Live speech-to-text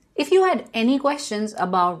If you had any questions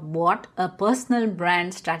about what a personal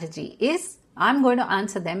brand strategy is, I'm going to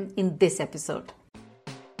answer them in this episode.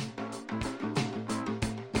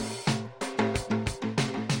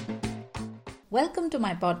 Welcome to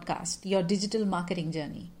my podcast, Your Digital Marketing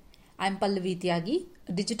Journey. I'm Pallavi Tyagi,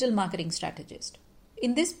 a digital marketing strategist.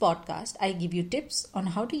 In this podcast, I give you tips on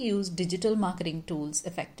how to use digital marketing tools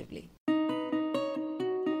effectively.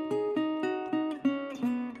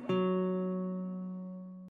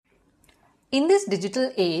 In this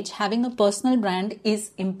digital age, having a personal brand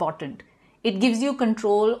is important. It gives you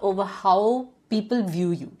control over how people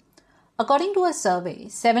view you. According to a survey,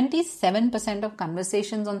 77% of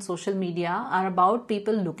conversations on social media are about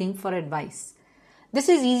people looking for advice. This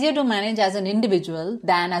is easier to manage as an individual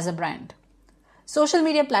than as a brand. Social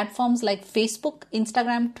media platforms like Facebook,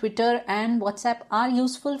 Instagram, Twitter, and WhatsApp are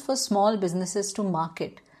useful for small businesses to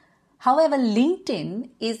market. However, LinkedIn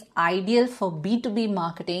is ideal for B2B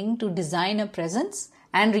marketing to design a presence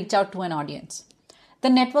and reach out to an audience. The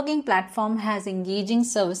networking platform has engaging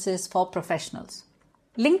services for professionals.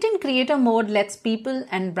 LinkedIn Creator Mode lets people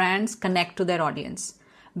and brands connect to their audience.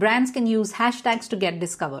 Brands can use hashtags to get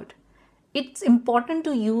discovered. It's important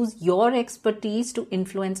to use your expertise to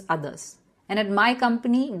influence others. And at my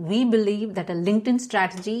company, we believe that a LinkedIn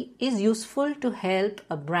strategy is useful to help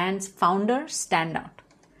a brand's founder stand out.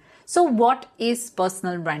 So what is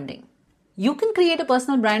personal branding? You can create a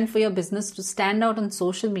personal brand for your business to stand out on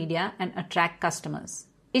social media and attract customers.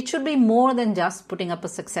 It should be more than just putting up a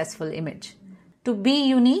successful image. To be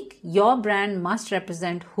unique, your brand must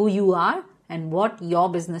represent who you are and what your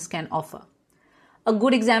business can offer. A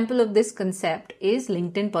good example of this concept is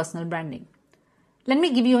LinkedIn personal branding. Let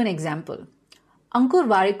me give you an example. Ankur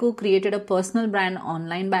Warikoo created a personal brand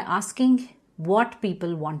online by asking what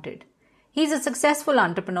people wanted. He's a successful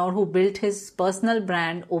entrepreneur who built his personal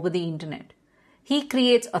brand over the internet. He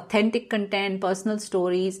creates authentic content, personal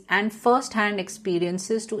stories, and first-hand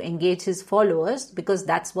experiences to engage his followers because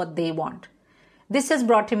that's what they want. This has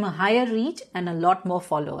brought him a higher reach and a lot more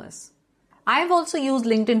followers. I've also used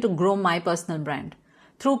LinkedIn to grow my personal brand.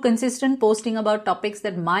 Through consistent posting about topics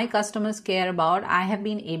that my customers care about, I have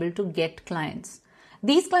been able to get clients.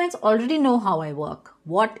 These clients already know how I work,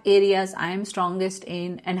 what areas I am strongest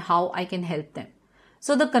in, and how I can help them.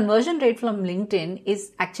 So the conversion rate from LinkedIn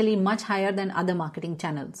is actually much higher than other marketing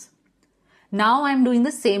channels. Now I'm doing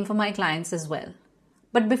the same for my clients as well.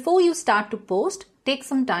 But before you start to post, take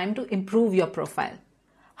some time to improve your profile.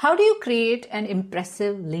 How do you create an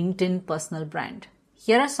impressive LinkedIn personal brand?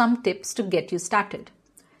 Here are some tips to get you started.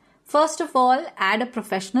 First of all, add a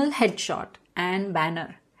professional headshot and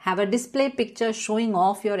banner. Have a display picture showing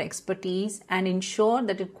off your expertise and ensure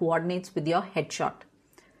that it coordinates with your headshot.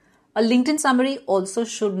 A LinkedIn summary also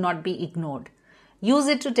should not be ignored. Use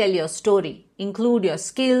it to tell your story. Include your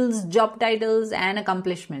skills, job titles, and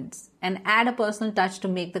accomplishments, and add a personal touch to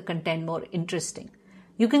make the content more interesting.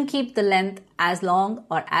 You can keep the length as long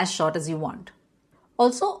or as short as you want.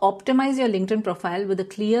 Also, optimize your LinkedIn profile with a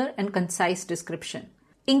clear and concise description.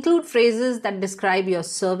 Include phrases that describe your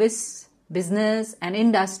service, business, and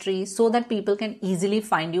industry so that people can easily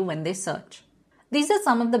find you when they search. These are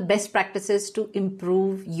some of the best practices to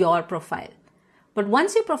improve your profile. But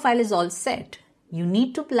once your profile is all set, you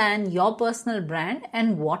need to plan your personal brand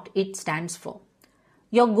and what it stands for.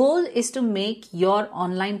 Your goal is to make your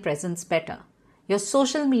online presence better. Your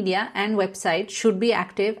social media and website should be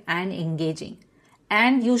active and engaging.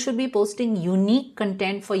 And you should be posting unique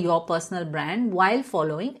content for your personal brand while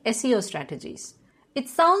following SEO strategies. It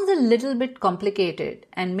sounds a little bit complicated,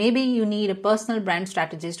 and maybe you need a personal brand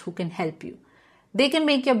strategist who can help you. They can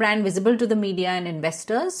make your brand visible to the media and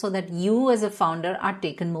investors so that you as a founder are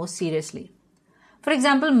taken more seriously. For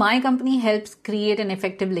example, my company helps create an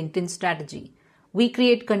effective LinkedIn strategy. We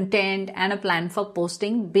create content and a plan for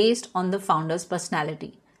posting based on the founder's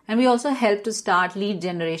personality. And we also help to start lead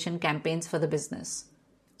generation campaigns for the business.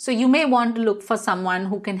 So you may want to look for someone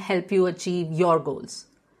who can help you achieve your goals.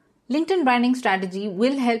 LinkedIn branding strategy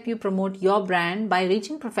will help you promote your brand by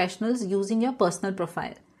reaching professionals using your personal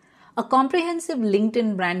profile. A comprehensive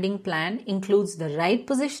LinkedIn branding plan includes the right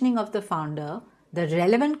positioning of the founder, the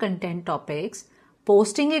relevant content topics,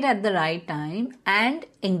 posting it at the right time, and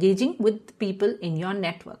engaging with people in your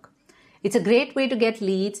network. It's a great way to get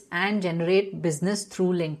leads and generate business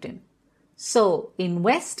through LinkedIn. So,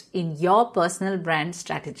 invest in your personal brand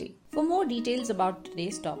strategy. For more details about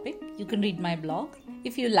today's topic, you can read my blog.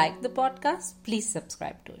 If you like the podcast, please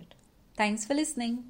subscribe to it. Thanks for listening.